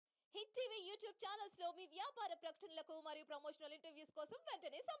Hit TV YouTube channels లో మీ వ్యాపార ప్రకటనలకు మరియు ప్రమోషనల్ ఇంటర్వ్యూస్ కోసం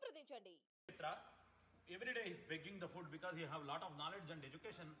వెంటనే సంప్రదించండి. Every day he's begging the food because he have lot of knowledge and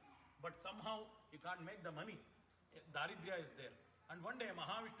education, but somehow he can't make the money. Daridrya is there. And one day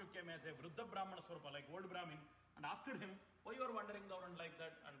Mahavishnu came as a Vruddha Brahmana Swarupa, like old Brahmin, and asked him, why you are wandering around like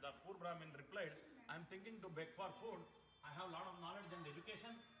that? And the poor Brahmin replied, I am thinking to beg for food. I have lot of knowledge and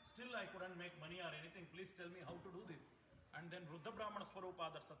education. Still I couldn't make money or anything. Please tell me how to do this. And then Vruddha Brahmana Swarupa,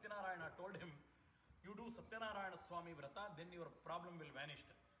 that Satyanarayana, told him, you do Satyanarayana Swami Vrata, then your problem will vanish,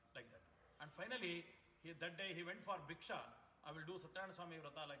 like that. And finally, that day he went for Bhiksha. I will do Satyanarayana Swami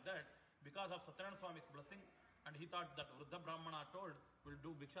Vrata like that. Because of Satyanarayana Swami's blessing, and he thought that Vruddha Brahmana told, will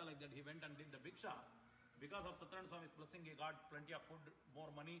do Bhiksha like that. He went and did the Bhiksha. Because of Satyanarayana Swami's blessing, he got plenty of food,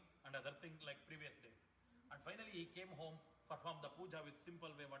 more money, and other things like previous days. And finally he came home, performed the puja with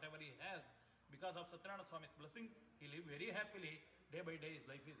simple way, whatever he has. Because of Satyanarayana Swami's blessing, he lived very happily. Day by day his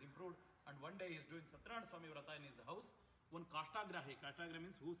life is improved. And one day he is doing Satyanarayana Swami Vrata in his house. One Kashtagrahi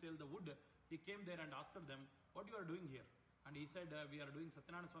means who sell the wood, he came there and asked them, what you are doing here? And he said, we are doing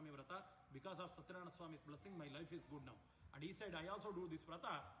Satyanarayana Swami Vrata. Because of Satyanarayana Swami's blessing, my life is good now. And he said, I also do this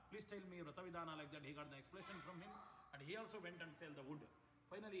Vrata. Please tell me Vrata Vidhana, like that. He got the explanation from him. And he also went and sell the wood.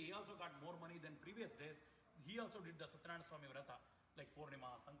 Finally, he also got more money than previous days. He also did the Satyanarayana Swami Vrata, like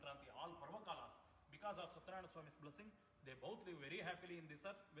Purnima, Sankranti, all Parvakalas. Because of Satyanarayana Swami's blessing, they both live very happily in this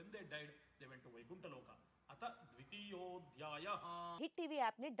earth. When they died, they went to Vaikuntha Loka. Ata Dvitiyodhyayaha. Hit TV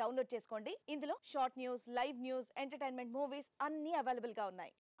app ని download చేసుకోండి. ఇందులో short news, live news, entertainment movies అన్ని available గా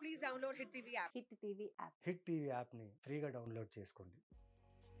ఉన్నాయి. Please download Hit TV app. Hit TV app. Hit TV యాప్ని ఫ్రీగా download చేసుకోండి.